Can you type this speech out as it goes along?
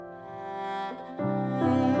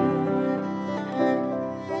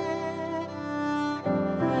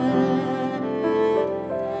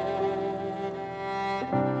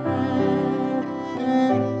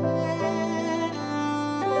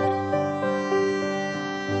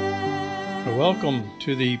Welcome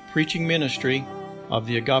to the preaching ministry of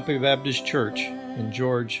the Agape Baptist Church in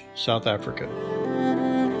George, South Africa.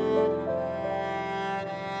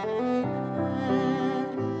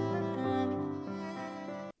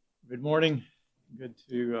 Good morning. Good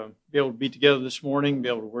to be able to be together this morning, be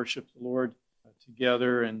able to worship the Lord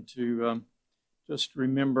together, and to just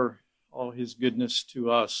remember all His goodness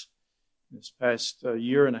to us. This past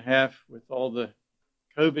year and a half, with all the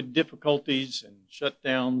COVID difficulties and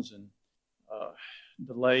shutdowns and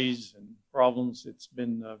delays and problems, it's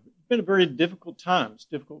been a very difficult time. It's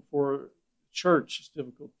difficult for the church. It's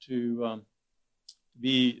difficult to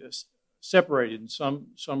be separated, and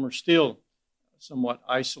some are still somewhat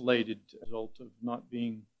isolated as a result of not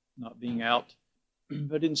being out.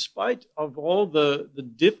 But in spite of all the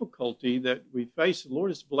difficulty that we face, the Lord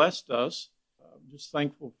has blessed us. I'm just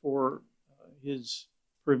thankful for His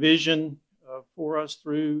provision for us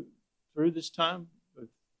through this time, both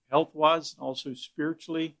health-wise and also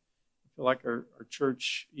spiritually. I feel like our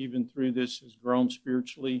church, even through this, has grown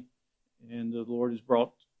spiritually, and the Lord has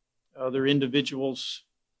brought other individuals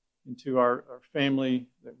into our family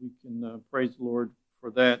that we can praise the Lord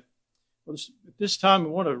for that. Well, at this time, we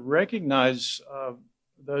want to recognize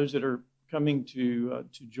those that are coming to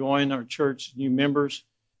join our church, new members,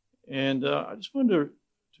 and I just wanted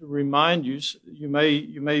to remind you. You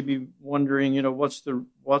may be wondering, what's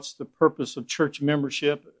the purpose of church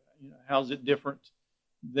membership? How's it different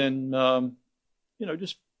than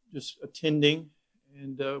just attending?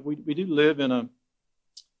 And we do live in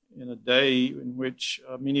a day in which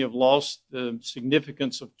many have lost the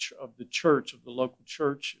significance of the church, of the local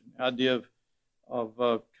church, the idea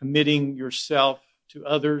of committing yourself to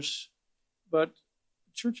others. But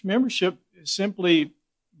church membership is simply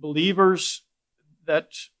believers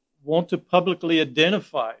that want to publicly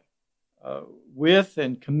identify with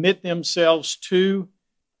and commit themselves to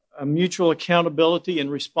a mutual accountability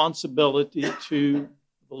and responsibility to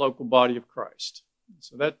the local body of Christ.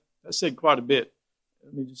 So that said quite a bit.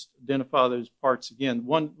 Let me just identify those parts again.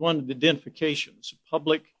 One of the identifications, a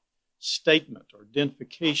public statement or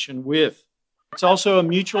identification with. It's also a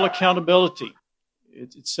mutual accountability.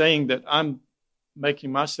 It's saying that I'm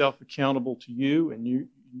making myself accountable to you, and you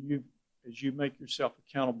as you make yourself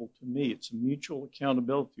accountable to me. It's a mutual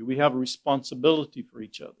accountability. We have a responsibility for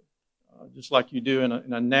each other, just like you do in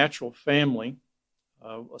a natural family.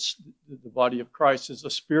 The body of Christ is a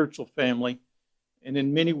spiritual family, and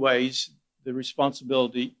in many ways, the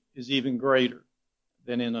responsibility is even greater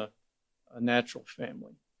than in a natural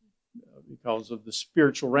family because of the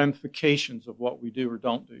spiritual ramifications of what we do or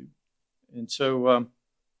don't do. And so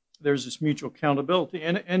there's this mutual accountability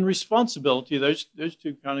and responsibility. Those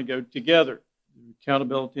two kind of go together. The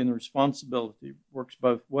accountability and the responsibility works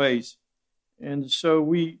both ways. And so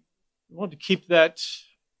we want to keep that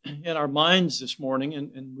in our minds this morning,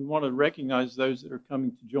 and we want to recognize those that are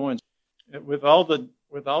coming to join. With all the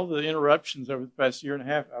interruptions over the past year and a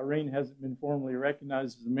half, Irene hasn't been formally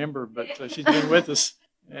recognized as a member, but she's been with us,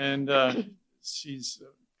 and she's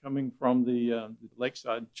coming from the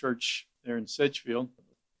Lakeside Church there in Sedgefield.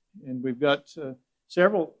 And we've got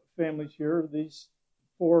several families here. These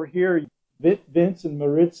four here, Vince and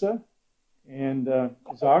Maritza, and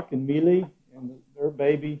Isaac and Mili, and their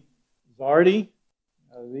baby, Zardi.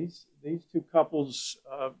 These two couples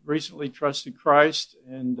recently trusted Christ,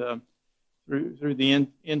 and through the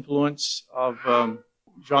influence of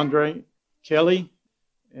Jandre Kelly.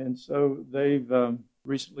 And so they've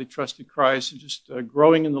recently trusted Christ and just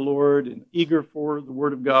growing in the Lord and eager for the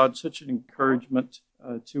Word of God, such an encouragement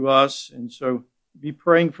to us. And so be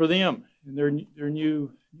praying for them and their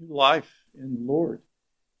new life in the Lord.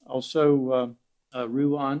 Also,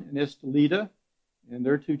 Ruan and Estelita and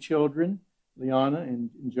their two children, Liana and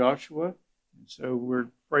Joshua. And so we're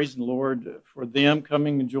praising the Lord for them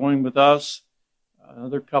coming and joining with us.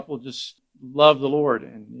 Another couple just love the Lord,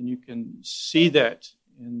 and you can see that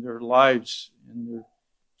in their lives and their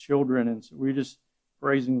children. And so we're just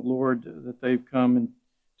praising the Lord that they've come and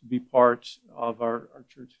to be part of our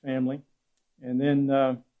church family. And then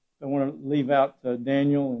I want to leave out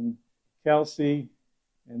Daniel and Kelsey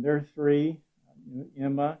and their three,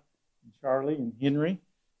 Emma and Charlie and Henry.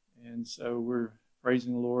 And so we're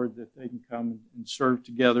praising the Lord that they can come and serve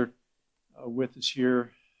together with us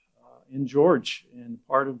here in George and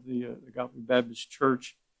part of the Agape Baptist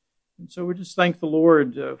Church. And so we just thank the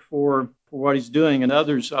Lord for what He's doing, and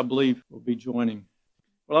others, I believe, will be joining.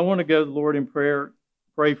 Well, I want to go to the Lord in prayer,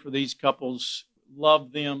 pray for these couples,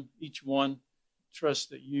 love them, each one,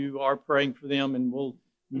 trust that you are praying for them, and we'll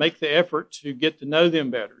make the effort to get to know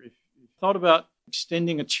them better. If you thought about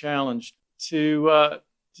extending a challenge to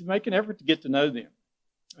make an effort to get to know them,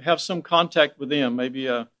 have some contact with them. Maybe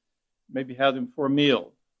have them for a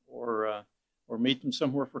meal, or meet them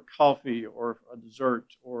somewhere for coffee or a dessert,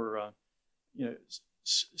 or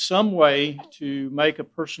some way to make a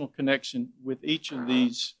personal connection with each of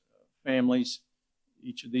these families,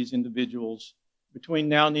 each of these individuals between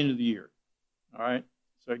now and the end of the year. All right,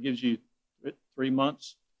 so it gives you 3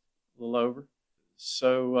 months, a little over.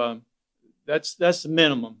 So that's the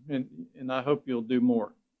minimum, and I hope you'll do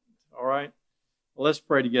more. All right. Well, let's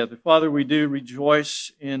pray together. Father, we do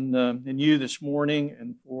rejoice in you this morning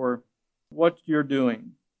and for what you're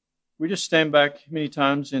doing. We just stand back many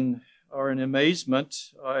times and are in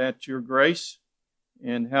amazement at your grace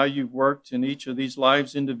and how you've worked in each of these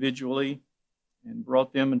lives individually and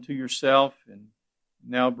brought them into yourself and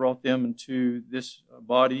now brought them into this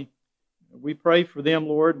body. We pray for them,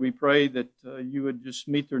 Lord. We pray that you would just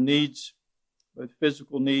meet their needs, both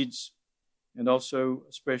physical needs and also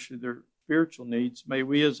especially their spiritual needs. May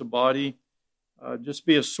we as a body just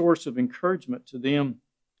be a source of encouragement to them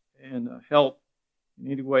and help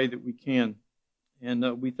in any way that we can.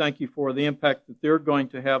 And we thank you for the impact that they're going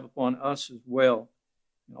to have upon us as well,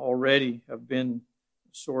 and already have been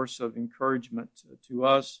a source of encouragement to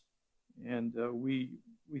us. And we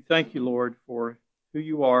thank you, Lord, for who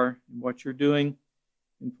you are and what you're doing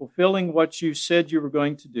in fulfilling what you said you were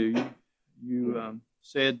going to do. You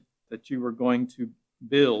said that you were going to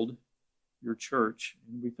build your church,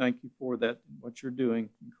 and we thank you for that and what you're doing.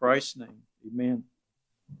 In Christ's name, amen.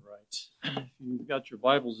 All right. If you've got your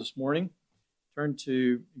Bibles this morning, turn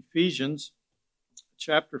to Ephesians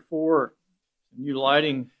chapter 4. New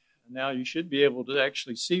lighting. Now you should be able to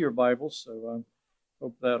actually see your Bibles, so I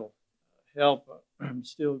hope that'll help.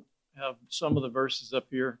 Still have some of the verses up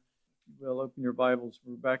here. If you will, open your Bibles.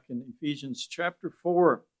 We're back in Ephesians chapter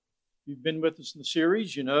 4. If you've been with us in the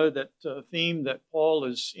series, you know that theme that Paul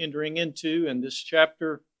is entering into in this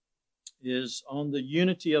chapter is on the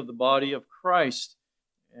unity of the body of Christ.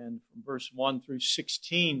 And from verse 1 through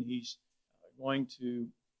 16, he's going to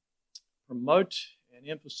promote and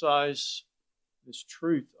emphasize this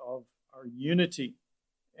truth of our unity.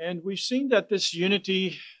 And we've seen that this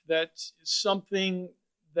unity, that is something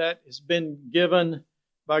that has been given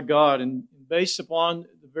by God and based upon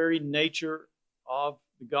the very nature of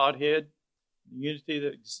the Godhead, the unity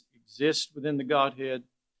that exists within the Godhead,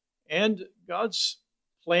 and God's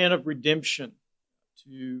plan of redemption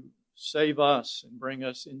to save us and bring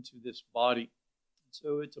us into this body.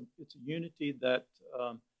 So it's a unity that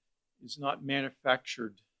is not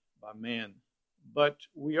manufactured by man, but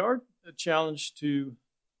we are challenged to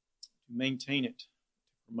maintain it, to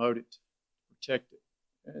promote it, to protect it.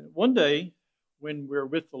 And one day, when we're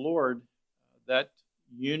with the Lord, that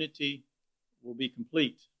unity will be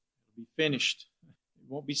complete. It will be finished. It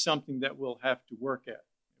won't be something that we'll have to work at.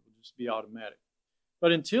 It will just be automatic.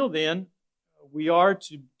 But until then, we are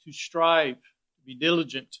to strive, to be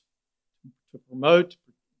diligent, to promote,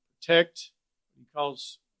 protect. He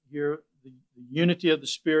calls here the unity of the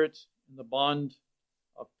Spirit and the bond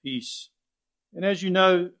of peace. And as you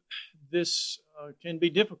know, this can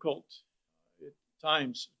be difficult at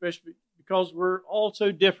times, especially because we're all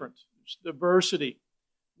so different. There's diversity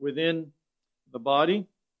within the body,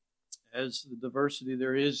 as the diversity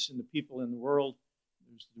there is in the people in the world.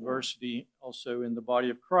 There's diversity also in the body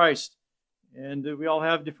of Christ. And we all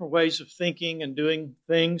have different ways of thinking and doing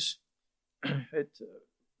things. As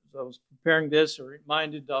I was preparing this, I was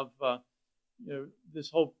reminded of this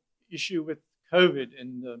whole issue with COVID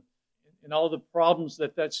and all the problems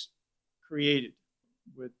that's created.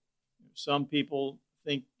 With some people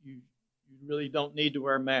think you really don't need to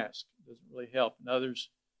wear a mask; it doesn't really help, and others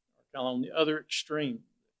are kind of on the other extreme.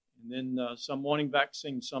 And then some wanting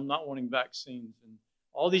vaccines, some not wanting vaccines, and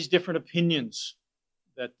all these different opinions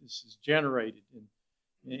that this is generated.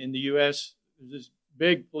 In the U.S., there's this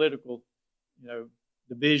big political,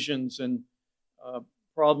 divisions and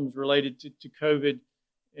problems related to COVID.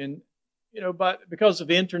 And, but because of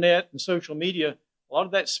the internet and social media, a lot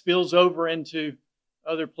of that spills over into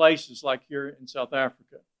other places like here in South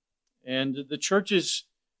Africa. And the churches,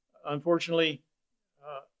 unfortunately,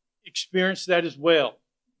 experience that as well.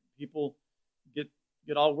 People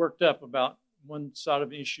get all worked up about one side of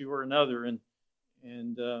an issue or another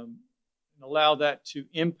and allow that to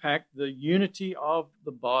impact the unity of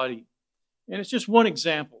the body. And it's just one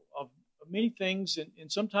example of many things,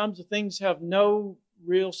 and sometimes the things have no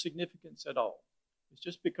real significance at all. It's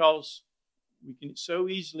just because we can so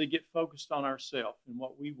easily get focused on ourselves and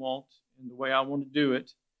what we want and the way I want to do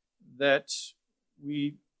it that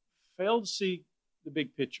we fail to see the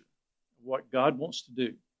big picture of what God wants to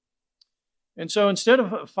do. And so instead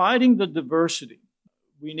of fighting the diversity,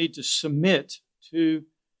 we need to submit to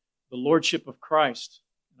the lordship of Christ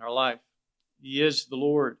in our life. He is the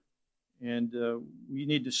Lord, and we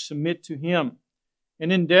need to submit to Him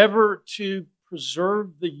and endeavor to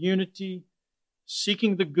preserve the unity,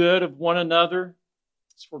 seeking the good of one another.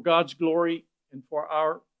 It's for God's glory and for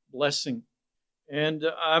our blessing. And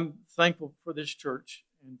I'm thankful for this church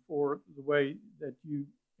and for the way that you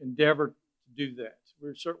endeavor to do that.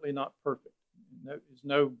 We're certainly not perfect.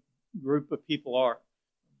 No group of people are.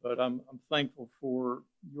 But I'm thankful for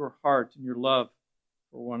your heart and your love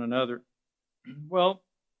for one another. Well,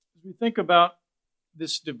 as we think about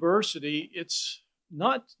this diversity, it's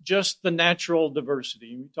not just the natural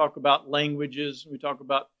diversity. We talk about languages, we talk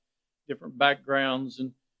about different backgrounds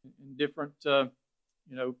and different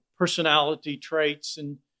personality traits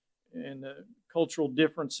and cultural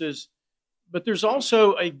differences. But there's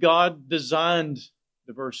also a God-designed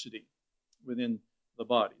diversity within the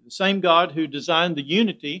body. The same God who designed the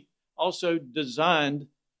unity also designed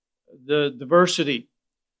the diversity.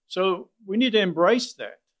 So we need to embrace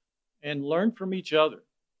that and learn from each other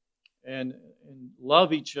and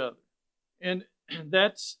love each other. And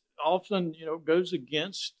that's often, goes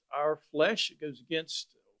against our flesh. It goes against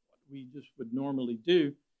what we just would normally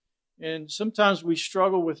do. And sometimes we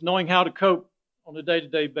struggle with knowing how to cope on a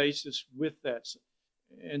day-to-day basis with that.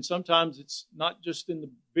 And sometimes it's not just in the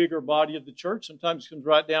bigger body of the church. Sometimes it comes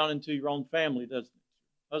right down into your own family, doesn't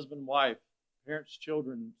it? Husband, wife, parents,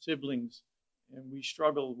 children, siblings. And we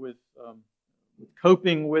struggle with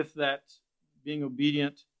coping with that, being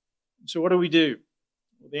obedient. So what do we do?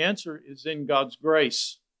 Well, the answer is in God's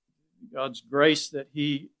grace. God's grace that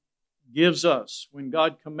He gives us. When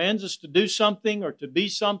God commands us to do something or to be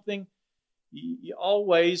something, He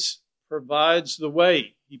always provides the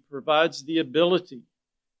way. He provides the ability.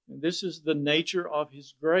 And this is the nature of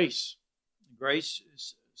His grace. Grace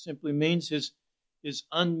simply means His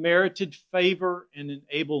unmerited favor and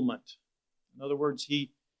enablement. In other words,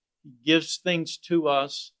 He gives things to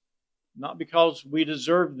us not because we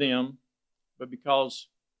deserve them, but because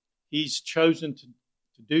He's chosen to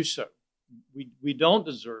do so. We don't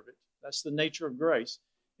deserve it. That's the nature of grace.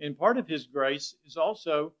 And part of His grace is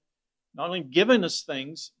also not only giving us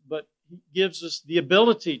things, but He gives us the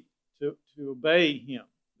ability to obey Him.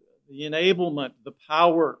 The enablement, the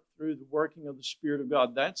power through the working of the Spirit of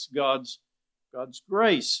God. That's God's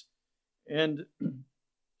grace. And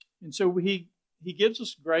so He gives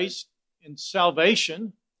us grace in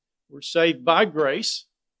salvation. We're saved by grace.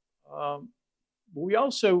 But we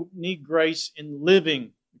also need grace in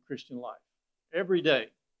living the Christian life. Every day,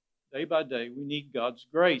 day by day, we need God's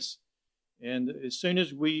grace. And as soon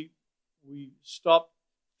as we stop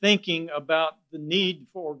thinking about the need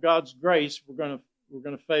for God's grace, we're going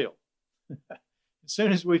to fail. As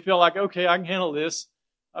soon as we feel like, okay, I can handle this,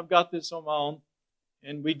 I've got this on my own,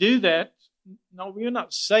 and we do that. No, we will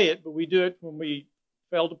not say it, but we do it when we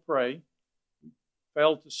fail to pray, we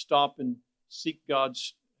fail to stop and seek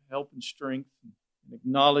God's help and strength, and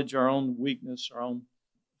acknowledge our own weakness, our own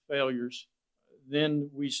failures. Then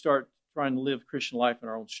we start trying to live Christian life in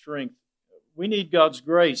our own strength. We need God's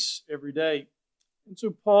grace every day. And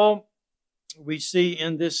so Paul, we see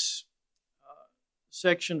in this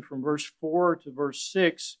section from verse 4 to verse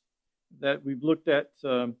 6 that we've looked at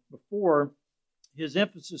before, his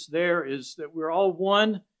emphasis there is that we're all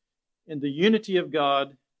one in the unity of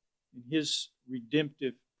God and His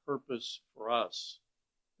redemptive purpose for us.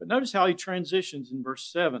 But notice how he transitions in verse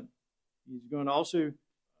 7. He's going to also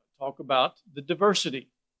talk about the diversity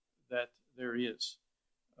that there is.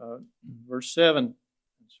 Verse 7, I'm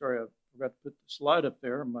sorry, I forgot to put the slide up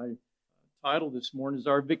there. My title this morning is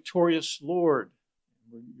Our Victorious Lord.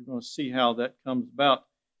 You're going to see how that comes about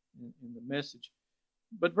in the message.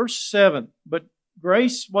 But verse 7, but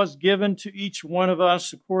grace was given to each one of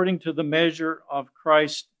us according to the measure of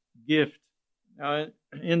Christ's gift. Now,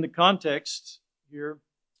 in the context here,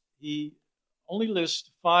 he only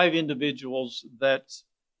lists 5 individuals that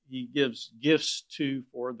he gives gifts to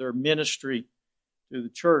for their ministry to the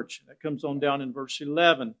church. That comes on down in verse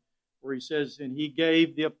 11, where he says, and he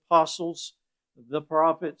gave the apostles, the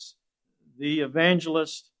prophets, the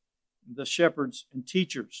evangelists, the shepherds, and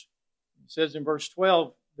teachers. He says in verse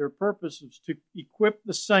 12, their purpose is to equip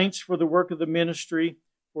the saints for the work of the ministry,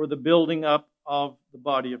 for the building up of the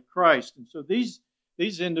body of Christ. And so these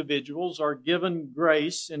individuals are given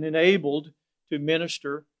grace and enabled to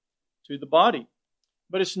minister to the body.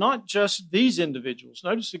 But it's not just these individuals.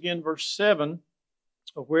 Notice again verse 7,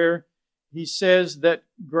 where he says that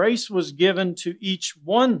grace was given to each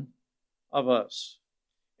one of us.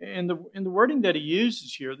 And the wording that he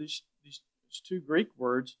uses here, these 2 Greek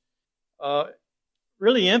words,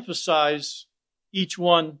 really emphasize each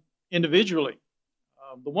one individually.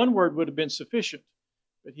 The one word would have been sufficient,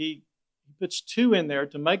 but he puts two in there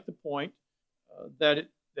to make the point that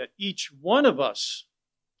each one of us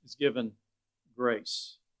is given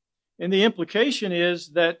grace. And the implication is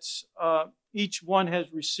that each one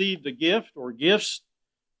has received a gift or gifts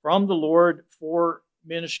from the Lord for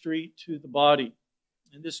ministry to the body.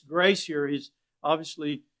 And this grace here is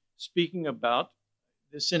obviously speaking about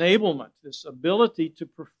this enablement, this ability to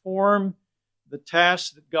perform the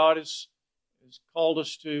tasks that God has called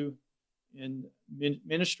us to in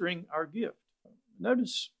ministering our gift.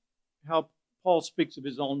 Notice how Paul speaks of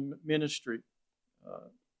his own ministry.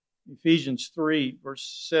 Ephesians 3, verse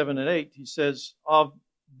 7 and 8, he says, "Of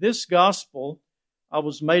this gospel I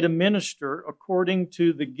was made a minister according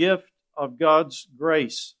to the gift of God's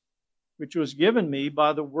grace, which was given me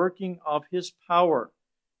by the working of His power.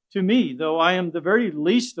 To me, though I am the very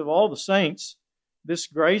least of all the saints, this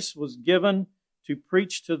grace was given to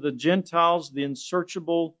preach to the Gentiles the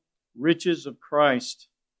unsearchable riches of Christ."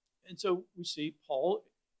 And so we see Paul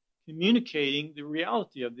communicating the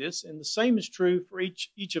reality of this, and the same is true for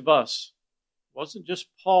each of us. It wasn't just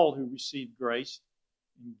Paul who received grace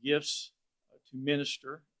and gifts to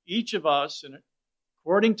minister. Each of us, and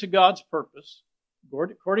according to God's purpose,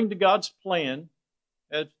 according to God's plan,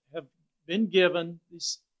 have been given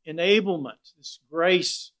this enablement, this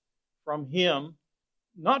grace from Him,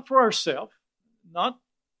 not for ourselves, not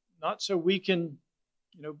so we can,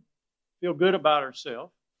 feel good about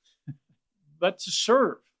ourselves, but to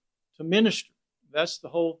serve, to minister. That's the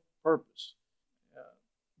whole purpose.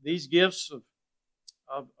 These gifts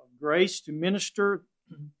of grace to minister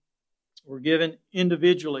were given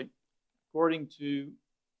individually according to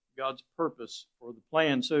God's purpose for the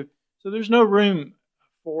plan. So there's no room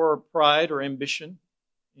for pride or ambition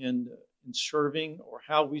in serving, or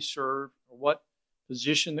how we serve, or what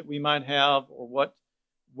position that we might have, or what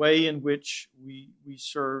way in which we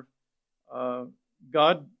serve.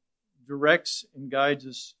 God directs and guides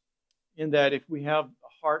us in that if we have a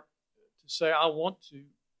heart to say, I want to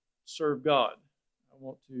serve God, I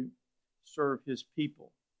want to serve His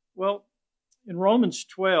people. Well, in Romans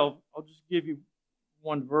 12, I'll just give you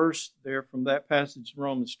one verse there from that passage in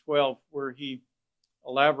Romans 12 where he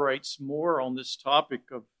elaborates more on this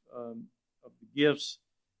topic of the gifts.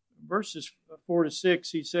 Verses 4 to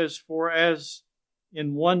 6, he says, "For as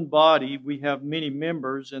in one body we have many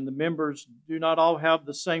members, and the members do not all have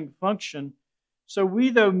the same function, so we,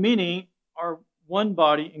 though many, are one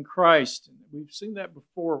body in Christ." And we've seen that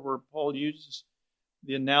before, where Paul uses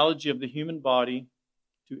the analogy of the human body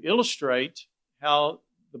to illustrate how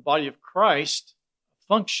the body of Christ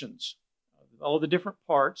functions. All the different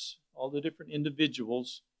parts, all the different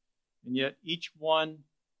individuals, and yet each one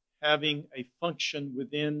having a function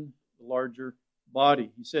within the larger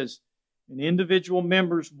body. He says, "And individual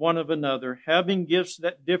members one of another, having gifts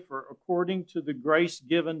that differ according to the grace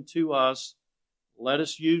given to us, let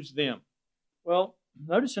us use them." Well,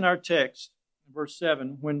 notice in our text, verse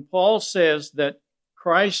 7, when Paul says that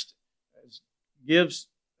Christ gives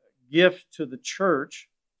gift to the church,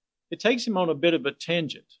 it takes him on a bit of a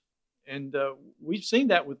tangent. And we've seen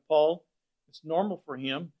that with Paul. It's normal for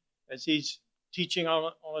him as he's teaching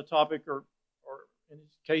on a topic, or in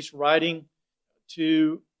his case, writing,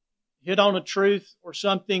 to hit on a truth or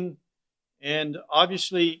something. And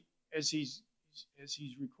obviously, as he's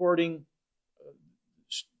recording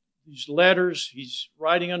these letters, he's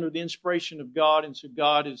writing under the inspiration of God. And so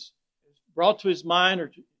God has brought to his mind, or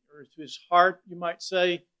to his heart, you might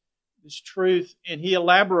say, this truth, and he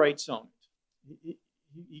elaborates on it.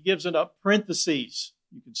 He gives it up parentheses,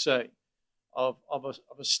 you could say, of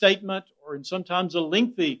a statement, or in sometimes a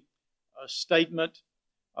lengthy statement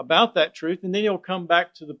about that truth, and then he'll come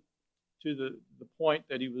back to the point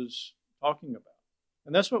that he was talking about.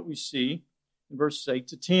 And that's what we see in verses 8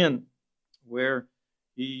 to 10, where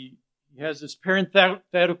he has this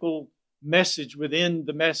parenthetical message within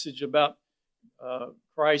the message about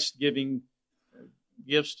Christ giving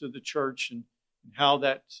gifts to the church, and how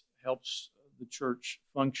that helps the church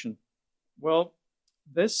function. Well,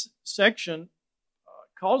 this section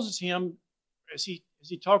causes him, as he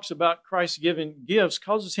talks about Christ giving gifts,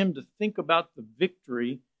 causes him to think about the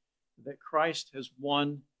victory that Christ has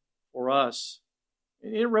won for us.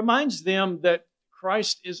 And it reminds them that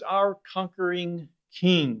Christ is our conquering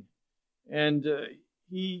King, and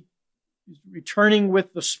he is returning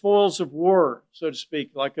with the spoils of war, so to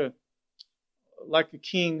speak, like a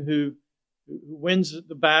king who wins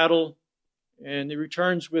the battle, and he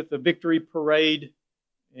returns with a victory parade.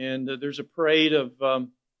 And there's a parade of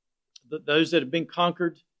those that have been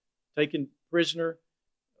conquered, taken prisoner.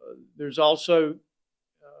 There's also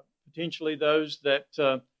potentially those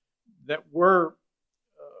that were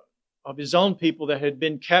of his own people that had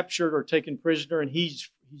been captured or taken prisoner, and he's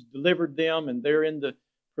delivered them, and they're in the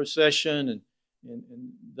procession, and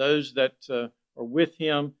those that are with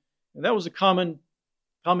him. And that was a common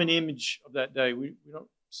image of that day. We don't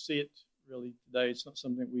see it really today. It's not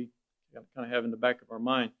something we kind of have in the back of our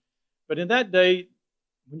mind. But in that day,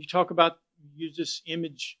 when you talk about, you use this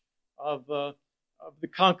image of the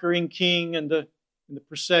conquering king and the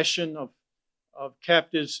procession of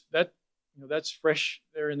captives, that's fresh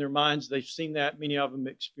there in their minds. They've seen that. Many of them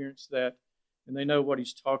experienced that, and they know what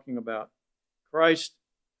he's talking about. Christ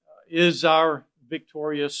is our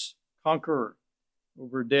victorious conqueror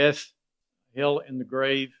over death, hell, and the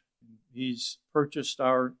grave. He's purchased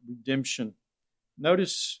our redemption.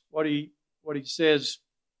 Notice what he says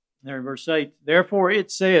there in verse 8. Therefore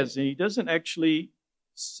it says, and he doesn't actually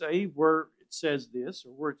say where it says this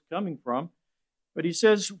or where it's coming from, but he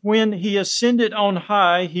says, when he ascended on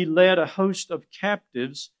high, he led a host of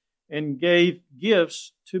captives and gave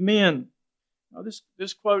gifts to men. Now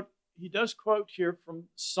this quote, he does quote here from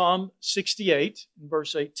Psalm 68 in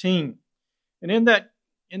verse 18. And in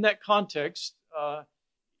that context,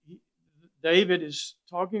 David is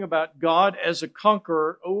talking about God as a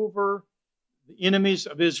conqueror over the enemies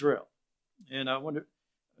of Israel. And I'll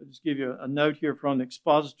just give you a note here from the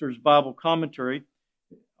Expositor's Bible Commentary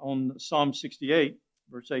on Psalm 68,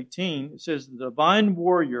 verse 18. It says, the divine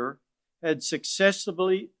warrior had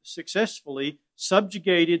successfully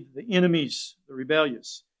subjugated the enemies, the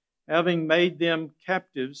rebellious, having made them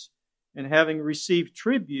captives and having received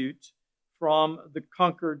tribute from the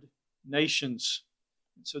conquered nations.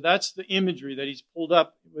 So that's the imagery that he's pulled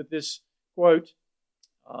up with this quote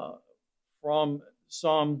from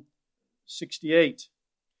Psalm 68.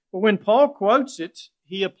 But when Paul quotes it,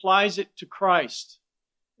 he applies it to Christ,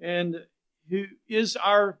 and who is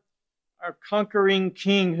our conquering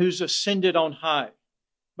king who's ascended on high.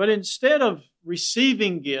 But instead of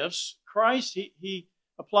receiving gifts, Christ, he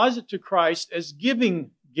applies it to Christ as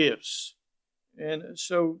giving gifts. And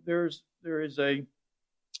so there is a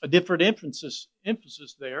different emphasis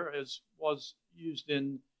there, as was used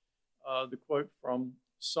in the quote from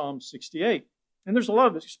Psalm 68. And there's a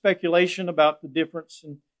lot of speculation about the difference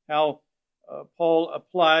in how Paul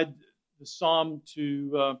applied the psalm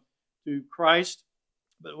to Christ.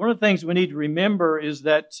 But one of the things we need to remember is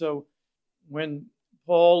that when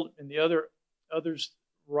Paul and the others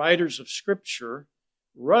writers of Scripture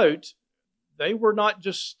wrote, they were not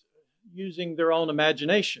just using their own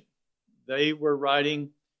imagination. They were writing,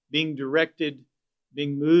 being directed,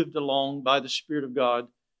 being moved along by the Spirit of God.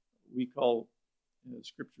 We call,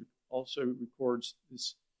 Scripture also records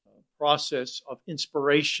this process of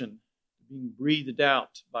inspiration, being breathed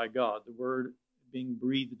out by God. The word being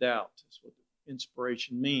breathed out is what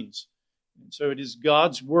inspiration means. And so it is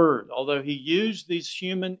God's Word. Although He used these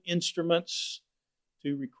human instruments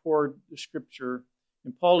to record the Scripture,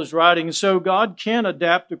 and Paul is writing, and so God can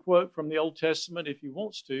adapt a quote from the Old Testament if He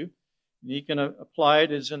wants to. And He can apply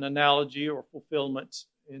it as an analogy or fulfillment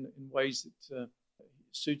in ways that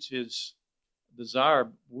suits His desire.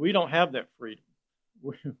 We don't have that freedom.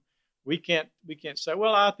 We can't say,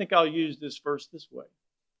 well, I think I'll use this verse this way,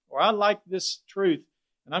 or I like this truth,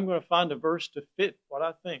 and I'm going to find a verse to fit what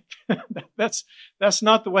I think. That's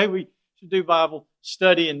not the way we should do Bible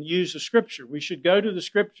study and use the Scripture. We should go to the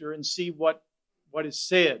Scripture and see what is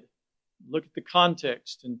said, look at the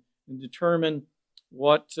context, and determine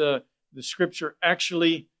what the Scripture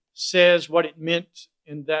actually says, what it meant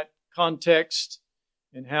in that context,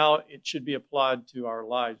 and how it should be applied to our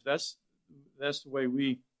lives. That's the way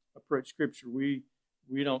we approach Scripture. We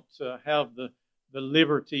don't have the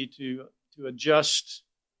liberty to adjust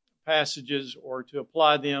passages or to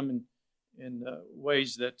apply them in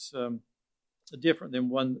ways that's different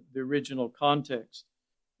than the original context.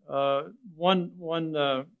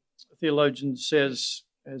 One theologian says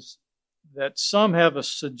that some have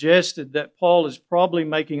suggested that Paul is probably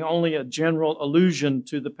making only a general allusion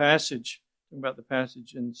to the passage, talking about the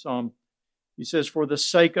passage in Psalm. He says, for the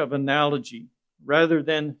sake of analogy, rather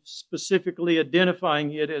than specifically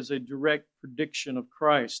identifying it as a direct prediction of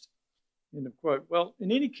Christ. End of quote. Well,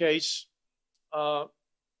 in any case, Paul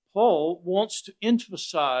wants to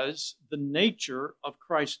emphasize the nature of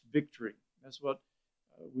Christ's victory. That's what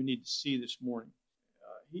we need to see this morning.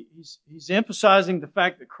 He's emphasizing the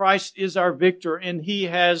fact that Christ is our victor, and He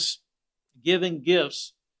has given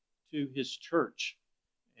gifts to His church.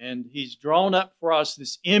 And He's drawn up for us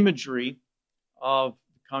this imagery of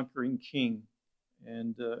the conquering king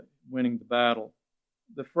and winning the battle.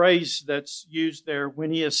 The phrase that's used there,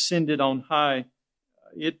 when He ascended on high,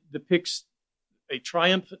 it depicts a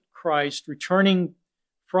triumphant Christ returning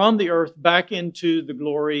from the earth back into the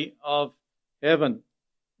glory of heaven,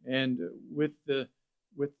 and with the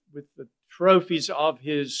trophies of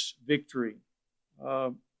his victory.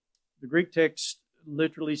 The Greek text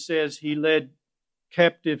literally says he led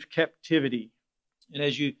captive captivity. And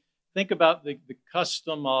as you think about the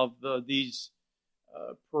custom of these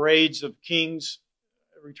parades of kings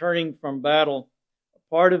returning from battle,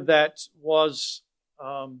 part of that was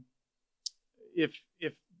if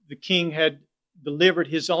the king had delivered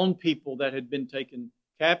his own people that had been taken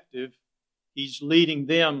captive, he's leading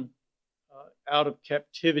them out of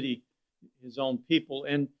captivity, his own people.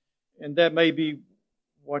 And that may be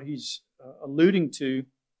what he's alluding to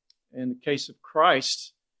in the case of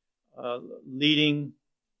Christ, leading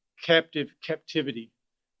captive captivity.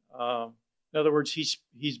 In other words,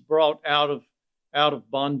 he's brought out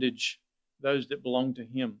of bondage those that belong to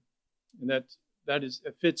him. And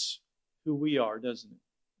that fits who we are, doesn't it?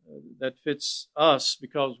 That fits us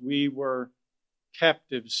because we were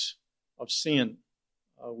captives of sin.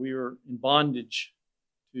 We were in bondage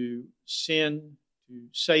to sin, to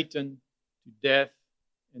Satan, to death,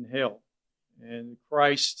 and hell. And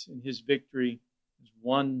Christ, in his victory, has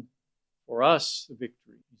won for us the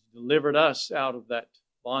victory. He's delivered us out of that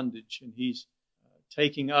bondage, and he's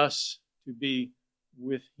taking us to be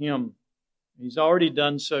with him. He's already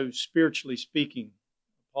done so spiritually speaking.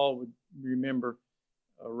 Paul would remember,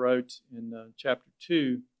 wrote in chapter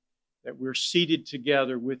 2, that we're seated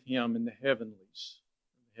together with him in the heavenlies,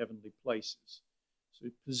 in the heavenly places. So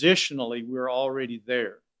positionally, we're already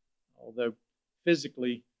there, although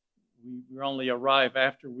physically, we only arrive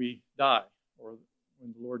after we die or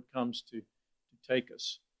when the Lord comes to take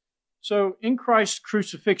us. So in Christ's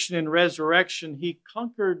crucifixion and resurrection, he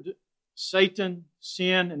conquered Satan,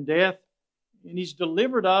 sin, and death, and he's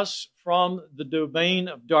delivered us from the domain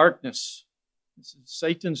of darkness. This is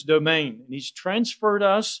Satan's domain, and he's transferred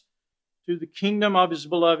us to the kingdom of his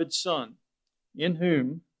beloved Son, in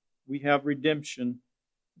whom we have redemption,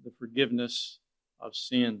 the forgiveness of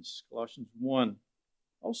sins. Colossians 1.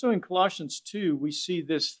 Also in Colossians 2, we see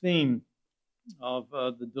this theme of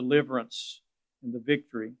the deliverance and the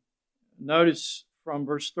victory. Notice from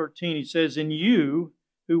verse 13, he says, "In you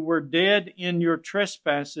who were dead in your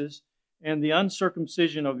trespasses and the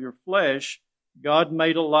uncircumcision of your flesh, God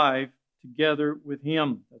made alive together with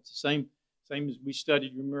him." That's the same as we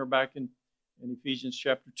studied, remember, back in Ephesians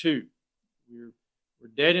chapter 2. We're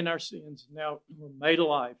dead in our sins. Now we're made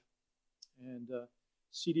alive and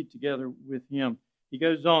seated together with him. He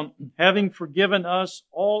goes on, having forgiven us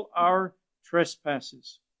all our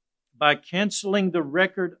trespasses by canceling the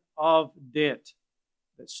record of debt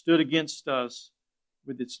that stood against us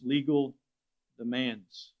with its legal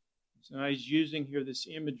demands. So now he's using here this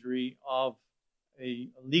imagery of a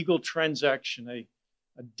legal transaction,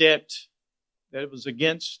 a debt that was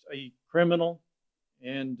against a criminal,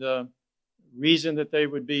 and reason that they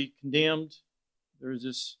would be condemned. There's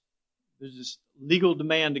this legal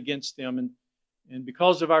demand against them, and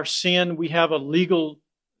because of our sin, we have a legal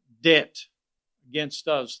debt against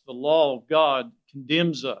us. The law of God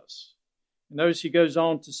condemns us. And notice he goes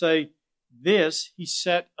on to say, this he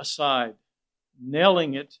set aside,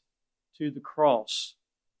 nailing it to the cross.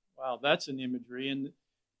 Wow, that's an imagery. And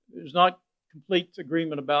there's not complete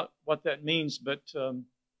agreement about what that means, but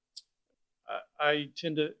I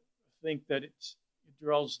tend to think that it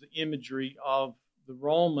draws the imagery of the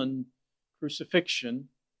Roman crucifixion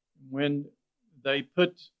when they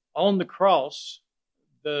put on the cross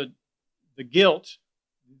the guilt,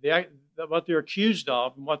 what they're accused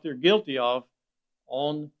of and what they're guilty of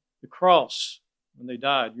on the cross when they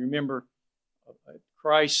died. You remember when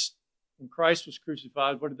Christ was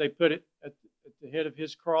crucified, what did they put it at the head of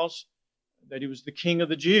his cross? That he was the King of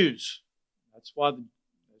the Jews. That's why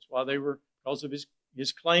they were, because of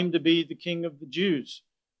his claim to be the King of the Jews.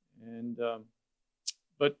 And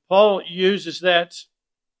but Paul uses that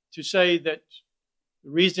to say that the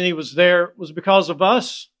reason he was there was because of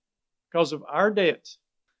us, because of our debt.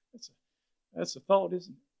 That's a thought,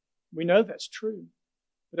 isn't it? We know that's true.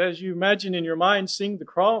 But as you imagine in your mind seeing the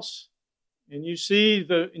cross, and you see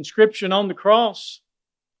the inscription on the cross,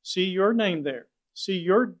 see your name there, see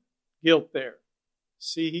your guilt there,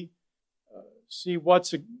 see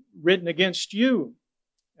what's written against you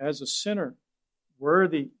as a sinner,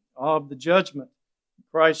 worthy of the judgment.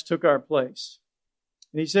 Christ took our place.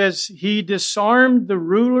 And he says, he disarmed the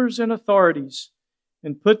rulers and authorities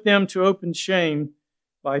and put them to open shame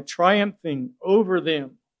by triumphing over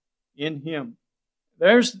them in him.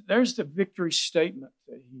 There's the victory statement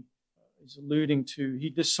that he is alluding to. He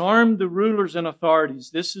disarmed the rulers and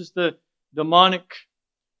authorities. This is the demonic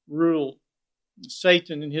rule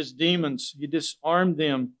Satan and his demons. He disarmed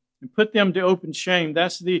them and put them to open shame.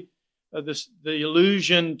 That's the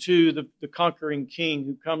allusion to the conquering king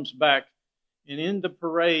who comes back. And in the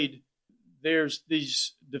parade, there's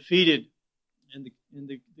these defeated, and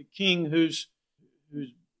the king who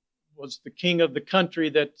was the king of the country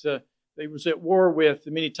that they was at war with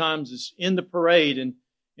many times is in the parade, and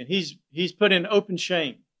he's put in open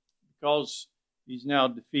shame because he's now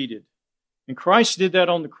defeated. And Christ did that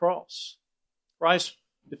on the cross. Christ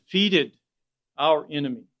defeated our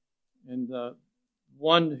enemy and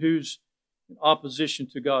one who's in opposition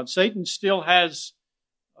to God. Satan still has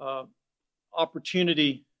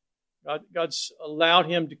opportunity. God's allowed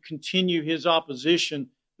him to continue his opposition,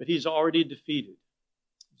 but he's already defeated.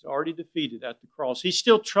 He's already defeated at the cross. He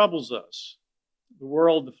still troubles us. The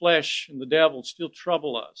world, the flesh, and the devil still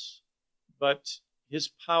trouble us, but his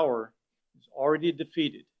power is already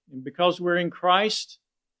defeated. And because we're in Christ,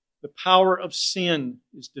 the power of sin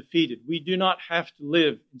is defeated. We do not have to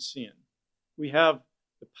live in sin. We have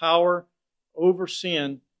the power over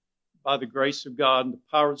sin by the grace of God and the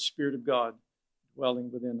power of the Spirit of God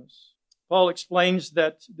dwelling within us. Paul explains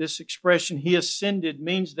that this expression, he ascended,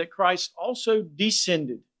 means that Christ also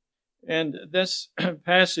descended. And this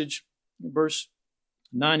passage, verse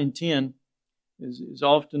 9 and 10, is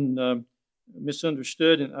often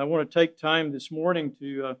misunderstood. And I want to take time this morning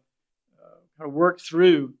to kind of work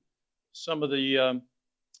through some of the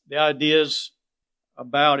ideas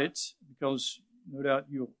about it, because no doubt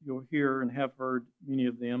you'll hear and have heard many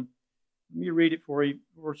of them. Let me read it for you,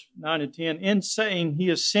 verse 9 and 10. In saying he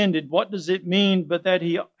ascended, what does it mean but that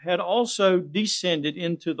he had also descended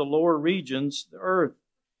into the lower regions, the earth?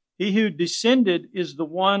 He who descended is the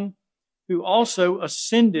one who also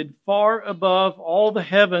ascended far above all the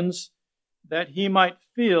heavens, that he might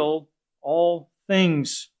fill all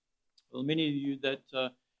things. Well, many of you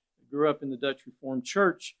that grew up in the Dutch Reformed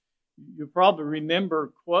Church, you probably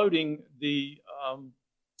remember quoting the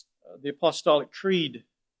Apostolic Creed,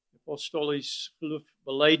 Apostolisch Geloof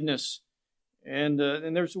Belijdenis. And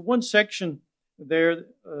there's one section there,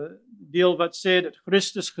 deel wat sê dat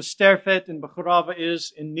Christus gesterf het en begrawe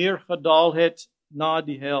is en neergedaal het na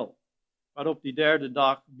die hel, maar op die derde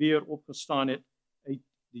dag weer opgestaan het uit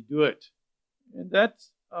die dood. And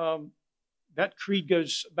that creed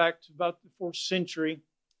goes back to about the 4th century,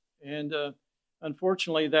 and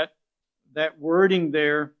unfortunately that wording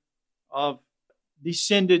there of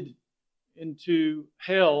descended into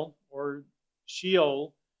hell or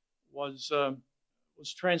Sheol was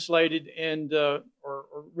translated and or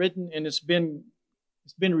written, and it's been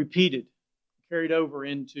repeated, carried over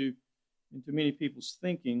into many people's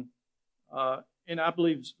thinking, and I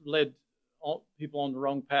believe led people on the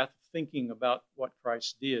wrong path of thinking about what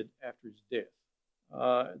Christ did after his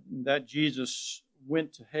death. That Jesus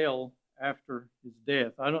went to hell after his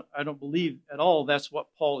death. I don't believe at all that's what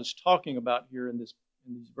Paul is talking about here in these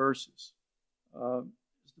verses.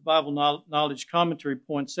 As the Bible Knowledge Commentary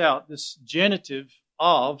points out, this genitive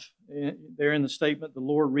of, there in the statement, the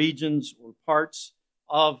lower regions or parts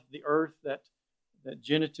of the earth, that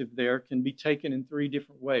genitive there can be taken in 3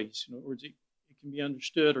 different ways. In other words, it can be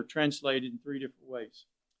understood or translated in 3 different ways.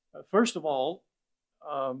 First of all,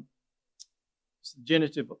 it's the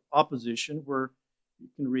genitive opposition, where you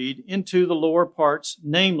can read into the lower parts,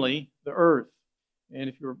 namely the earth. And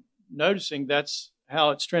if you're noticing, that's how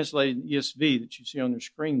it's translated in ESV that you see on the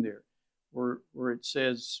screen there, where it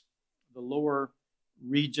says the lower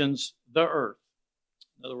regions, the earth.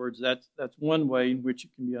 In other words, that's one way in which it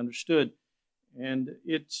can be understood. And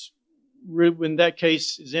it's, in that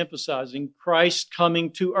case, is emphasizing Christ coming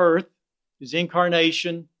to earth, his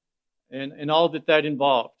incarnation, and all that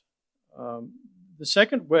involved. The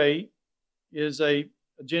second way is a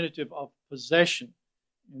genitive of possession,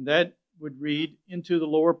 and that would read into the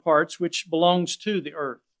lower parts, which belongs to the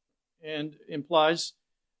earth, and implies,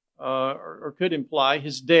 or could imply,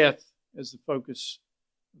 his death as the focus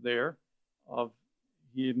there of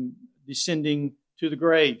him descending to the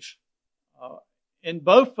grave. And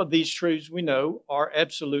both of these truths, we know, are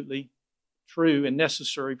absolutely true and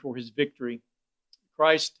necessary for his victory.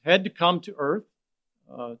 Christ had to come to earth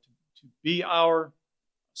to be our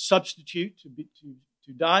substitute,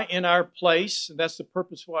 to die in our place. And that's the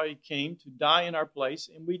purpose why he came, to die in our place.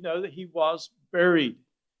 And we know that he was buried.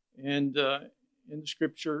 And in the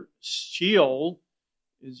Scripture, Sheol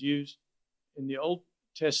is used in the Old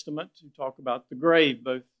Testament to talk about the grave,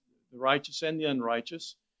 both the righteous and the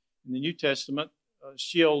unrighteous. In the New Testament,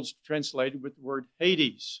 Sheol is translated with the word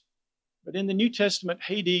Hades. But in the New Testament,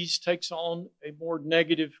 Hades takes on a more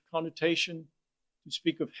negative connotation to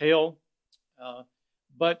speak of hell.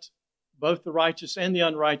 But both the righteous and the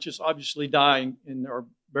unrighteous obviously die and are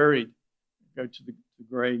buried, go to the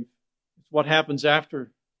grave. It's what happens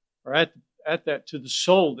after or at that to the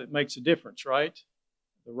soul that makes a difference, right?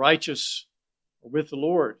 The righteous are with the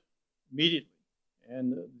Lord immediately,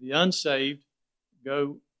 and the unsaved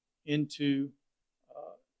go into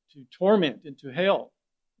to torment, into hell.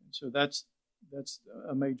 And so that's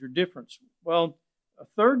a major difference. Well, a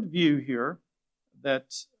third view here that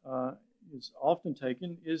is often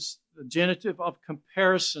taken is the genitive of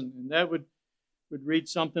comparison, and that would read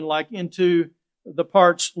something like into the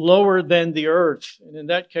parts lower than the earth, and in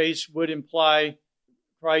that case would imply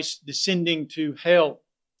Christ descending to hell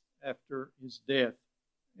after his death.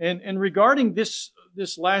 And regarding this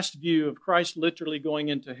last view of Christ literally going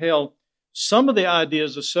into hell, some of the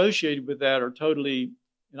ideas associated with that are totally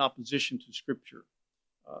in opposition to Scripture.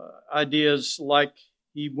 Ideas like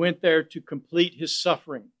he went there to complete his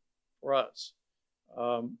suffering for us.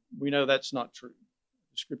 We know that's not true.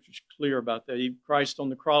 The Scripture's clear about that. Christ on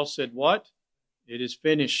the cross said, what? It is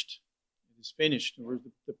finished. It is finished.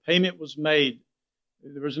 The payment was made.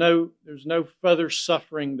 There's no further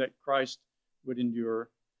suffering that Christ would endure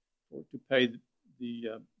to pay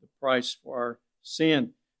the price for our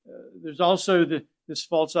sin. There's also this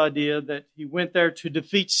false idea that he went there to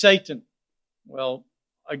defeat Satan. Well,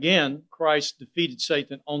 again, Christ defeated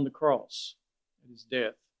Satan on the cross at his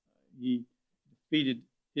death. He defeated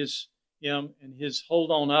him and his hold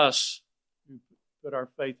on us who put our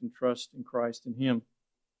faith and trust in Christ and him.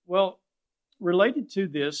 Well, related to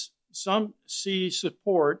this, some see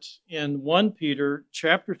support in 1 Peter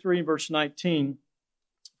chapter 3, verse 19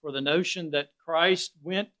 for the notion that Christ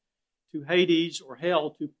went to Hades or hell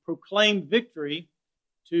to proclaim victory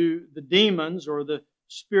to the demons or the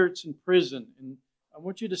spirits in prison. And I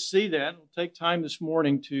want you to see that. We'll take time this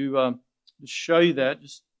morning to show you that,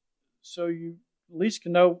 just so you at least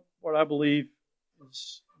can know what I believe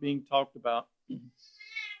is being talked about.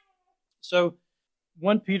 So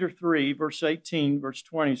 1 Peter 3, verse 18, verse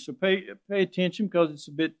 20. So pay attention because it's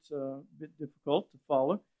a bit difficult to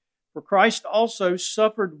follow. For Christ also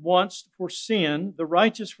suffered once for sin, the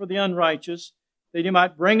righteous for the unrighteous, that he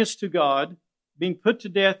might bring us to God, being put to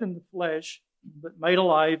death in the flesh, but made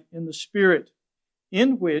alive in the Spirit,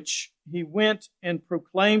 in which he went and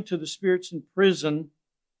proclaimed to the spirits in prison,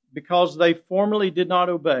 because they formerly did not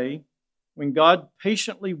obey, when God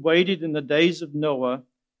patiently waited in the days of Noah,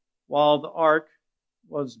 while the ark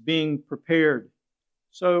was being prepared.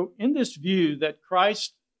 So in this view that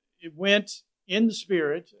Christ went in the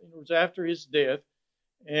Spirit, it was after his death,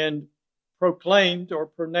 and proclaimed or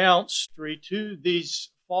pronounced to these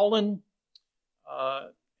fallen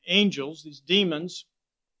angels, these demons,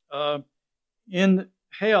 in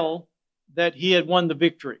hell, that he had won the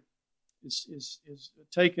victory. Is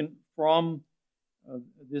taken from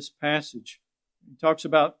this passage. He talks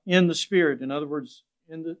about in the Spirit, in other words,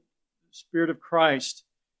 in the Spirit of Christ.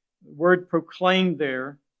 The word proclaimed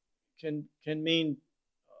there can mean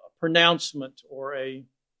a pronouncement or in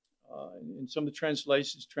some of the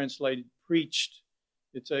translations translated preached.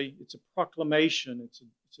 It's a proclamation.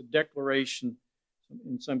 It's a declaration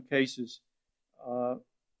in some cases,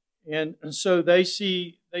 and so they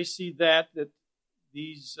see that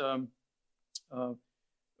these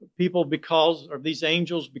people, these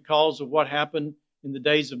angels, because of what happened in the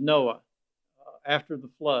days of Noah after the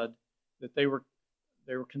flood, that they were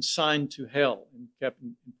consigned to hell and kept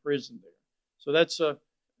in prison there. So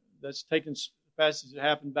that's taken the passage that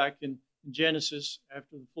happened back in Genesis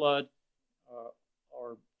after the flood,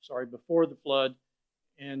 before the flood,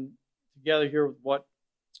 and together here with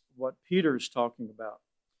what Peter is talking about.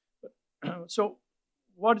 But, so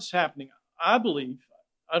what is happening? I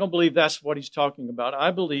don't believe that's what he's talking about.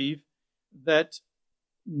 I believe that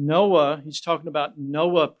he's talking about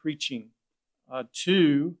Noah preaching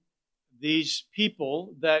to these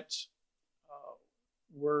people that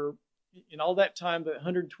were, in all that time, the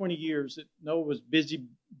 120 years that Noah was busy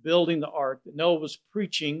building the ark, that Noah was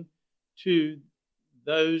preaching to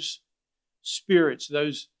those spirits.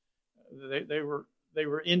 They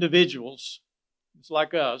were individuals, just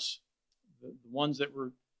like us, the ones that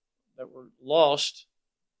were lost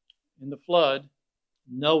in the flood.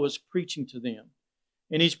 Noah's preaching to them.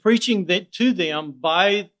 And he's preaching to them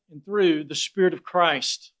by and through the Spirit of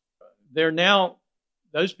Christ.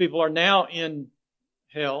 Those people are now in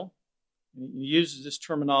hell. He uses this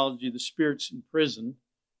terminology, the spirits in prison.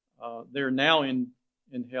 They're now in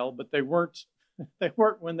hell, but they weren't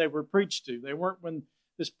when they were preached to. They weren't when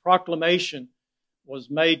this proclamation was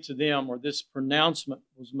made to them or this pronouncement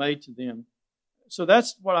was made to them. So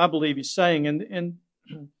that's what I believe he's saying. And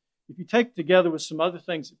if you take together with some other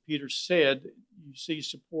things that Peter said, you see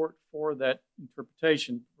support for that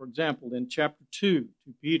interpretation. For example, in chapter 2,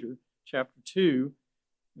 to Peter, chapter 2,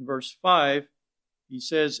 in verse 5, he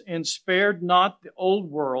says, "And spared not the old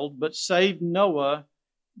world, but saved Noah,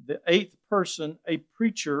 the eighth person, a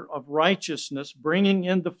preacher of righteousness, bringing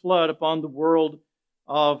in the flood upon the world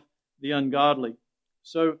of the ungodly."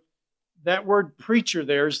 So that word preacher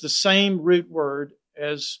there is the same root word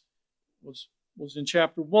as was in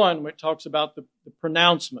chapter 1, when it talks about the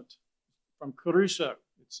pronouncement from keruso.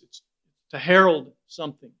 It's to herald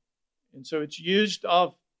something. And so it's used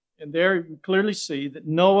of, and there you clearly see that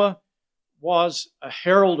Noah was a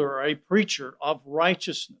heralder, a preacher of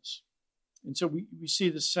righteousness. And so we see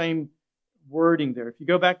the same wording there. If you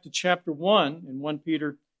go back to chapter 1, in 1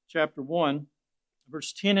 Peter chapter 1,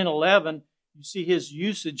 verse 10 and 11, you see his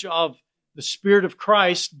usage of the Spirit of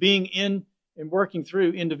Christ being in and working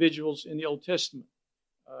through individuals in the Old Testament.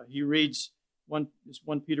 He reads 1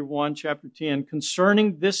 Peter 1, chapter 10,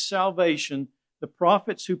 "Concerning this salvation, the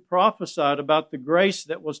prophets who prophesied about the grace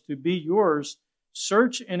that was to be yours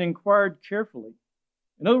searched and inquired carefully."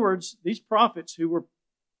 In other words, these prophets who were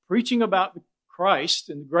preaching about Christ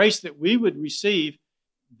and the grace that we would receive,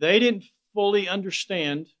 they didn't fully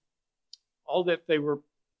understand all that they were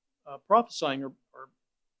prophesying or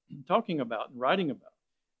talking about and writing about.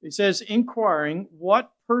 It says, inquiring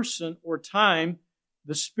what person or time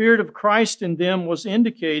the Spirit of Christ in them was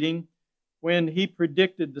indicating when he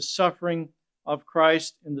predicted the suffering of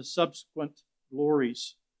Christ and the subsequent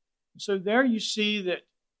glories. So there you see that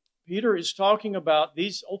Peter is talking about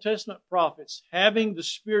these Old Testament prophets having the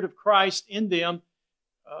Spirit of Christ in them,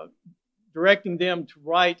 directing them to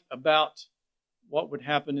write about what would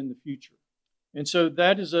happen in the future. And so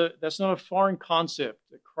that's not a foreign concept,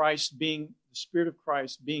 that Christ being, the Spirit of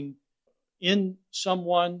Christ being in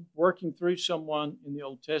someone, working through someone in the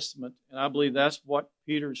Old Testament. And I believe that's what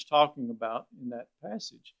Peter is talking about in that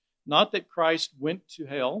passage. Not that Christ went to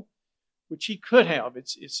hell, which he could have.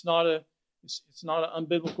 It's not an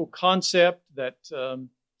unbiblical concept that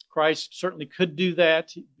Christ certainly could do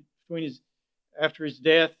that. After his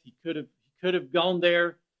death, he could have gone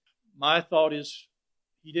there. My thought is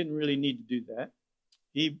he didn't really need to do that.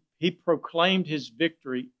 He proclaimed his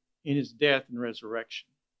victory in his death and resurrection.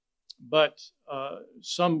 But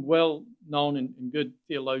some well-known and good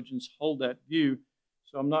theologians hold that view.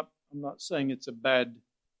 So I'm not saying it's a bad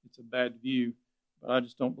view, but I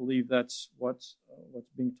just don't believe that's what's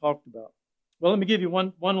being talked about. Well, let me give you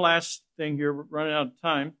one last thing here. We're running out of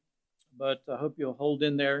time, but I hope you'll hold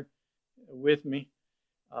in there with me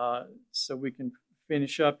so we can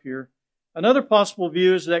finish up here. Another possible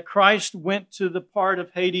view is that Christ went to the part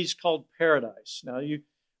of Hades called paradise. Now, you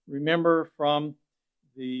remember from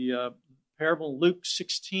the parable in Luke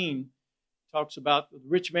 16, talks about the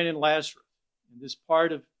rich man and Lazarus. And this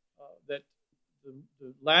part of that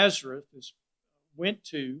the Lazarus went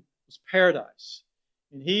to was paradise.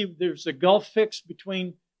 And there's a gulf fixed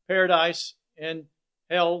between paradise and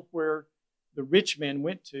hell where the rich man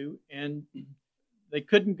went to, and they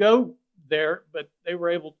couldn't go there, but they were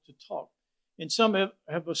able to talk. And some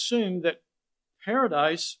have assumed that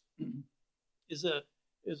paradise is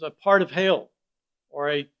a part of hell or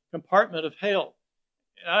a compartment of hell.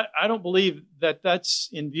 I don't believe that that's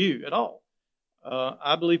in view at all.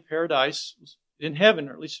 I believe paradise was in heaven,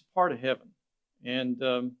 or at least a part of heaven. And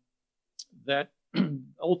that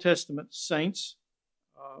Old Testament saints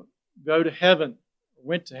go to heaven,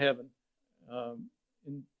 went to heaven,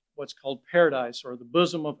 in what's called paradise, or the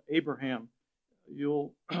bosom of Abraham.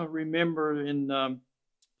 You'll remember in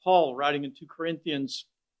Paul writing in 2 Corinthians,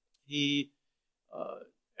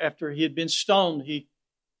 after he had been stoned, he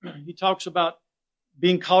talks about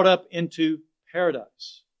being caught up into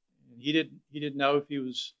paradise. He didn't know if he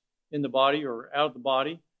was in the body or out of the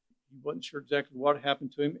body. He wasn't sure exactly what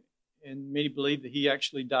happened to him, and many believe that he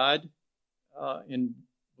actually died and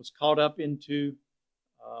was caught up into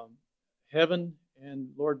heaven, and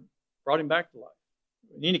the Lord brought him back to life.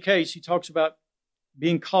 In any case, he talks about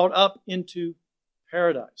being caught up into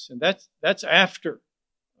paradise, and that's after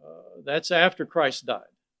Christ died.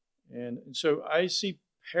 And so I see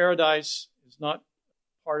paradise is not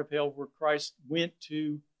part of hell where Christ went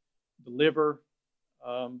to deliver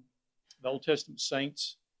the Old Testament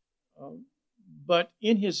saints. But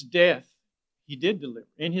in his death, he did deliver.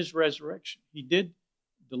 In his resurrection, he did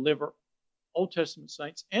deliver Old Testament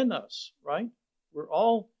saints and us, right? We're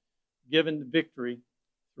all given the victory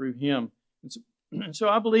through him. And so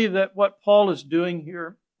I believe that what Paul is doing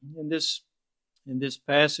here in this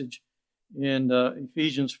passage in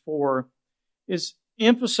Ephesians 4 is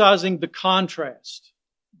emphasizing the contrast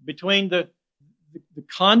between the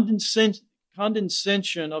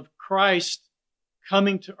condescension of Christ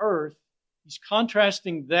coming to earth, he's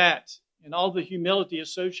contrasting that and all the humility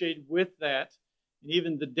associated with that, and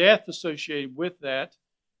even the death associated with that,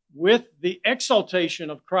 with the exaltation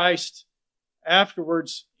of Christ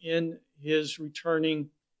afterwards in his returning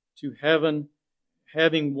to heaven,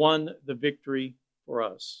 having won the victory for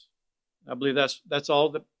us. I believe that's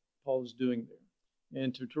all that Paul is doing there.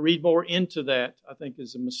 And to read more into that, I think,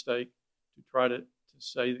 is a mistake to try to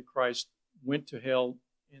say that Christ went to hell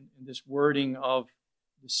in this wording of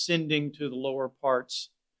descending to the lower parts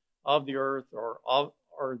of the earth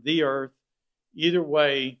or the earth. Either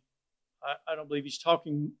way, I don't believe he's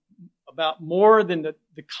talking about more than the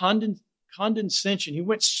condescension. He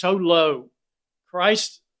went so low.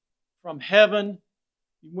 Christ from heaven,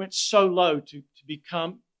 he went so low to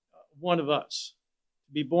become one of us,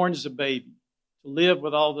 to be born as a baby, to live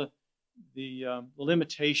with all the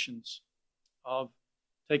limitations of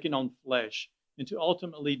taking on flesh, and to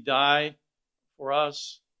ultimately die for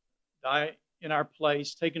us, die in our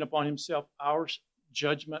place, taking upon himself our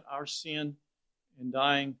judgment, our sin, and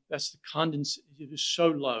dying. That's the condescension. It is so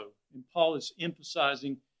low. And Paul is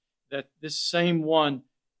emphasizing that this same one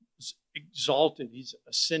is exalted. He's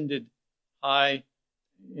ascended high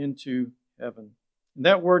into heaven. And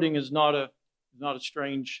that wording is not a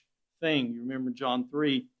strange thing. You remember John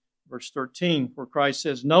 3, verse 13, where Christ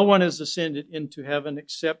says, "No one has ascended into heaven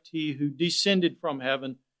except he who descended from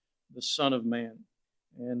heaven, the Son of Man."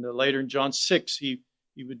 And later in John 6, he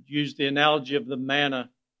would use the analogy of the manna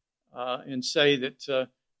and say that the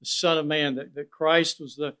Son of Man, that Christ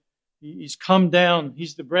was he's come down,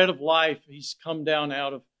 he's the bread of life, he's come down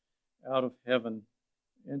out of heaven.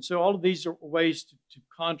 And so all of these are ways to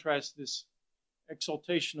contrast this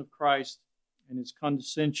exaltation of Christ and his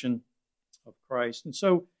condescension of Christ. And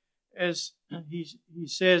so as he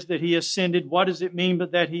says that he ascended, what does it mean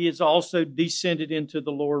but that he is also descended into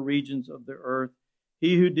the lower regions of the earth?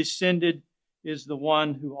 He who descended is the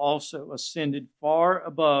one who also ascended far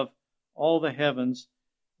above all the heavens,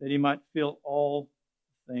 that he might fill all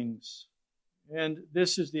things. And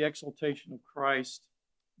this is the exaltation of Christ.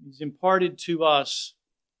 He's imparted to us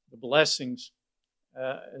the blessings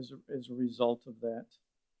as a result of that.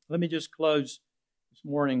 Let me just close this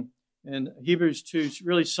morning. And Hebrews 2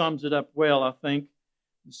 really sums it up well, I think,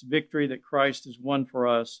 this victory that Christ has won for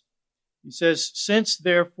us. He says, "Since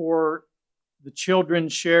therefore the children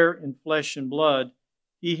share in flesh and blood,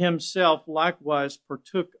 he himself likewise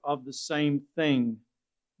partook of the same thing."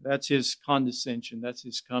 That's his condescension. That's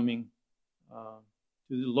his coming to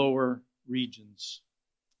the lower regions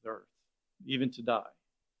of the earth, even to die.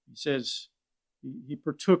 He says he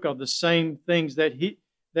partook of the same things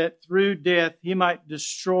that through death he might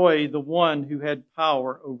destroy the one who had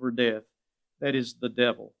power over death, that is the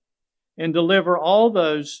devil, and deliver all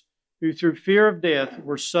those who through fear of death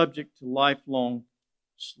were subject to lifelong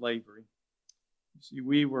slavery. You see,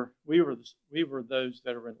 we were those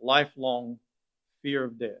that are in lifelong fear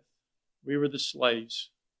of death. We were the slaves.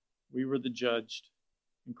 We were the judged.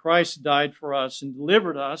 And Christ died for us and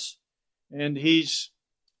delivered us, and he's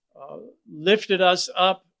lifted us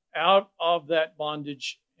up out of that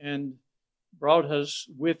bondage and brought us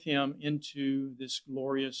with him into this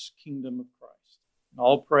glorious kingdom of Christ. And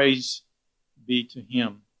all praise be to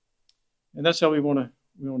him. And that's how we want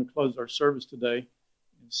to close our service today,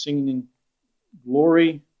 singing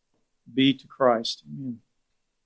 "Glory be to Christ." Amen.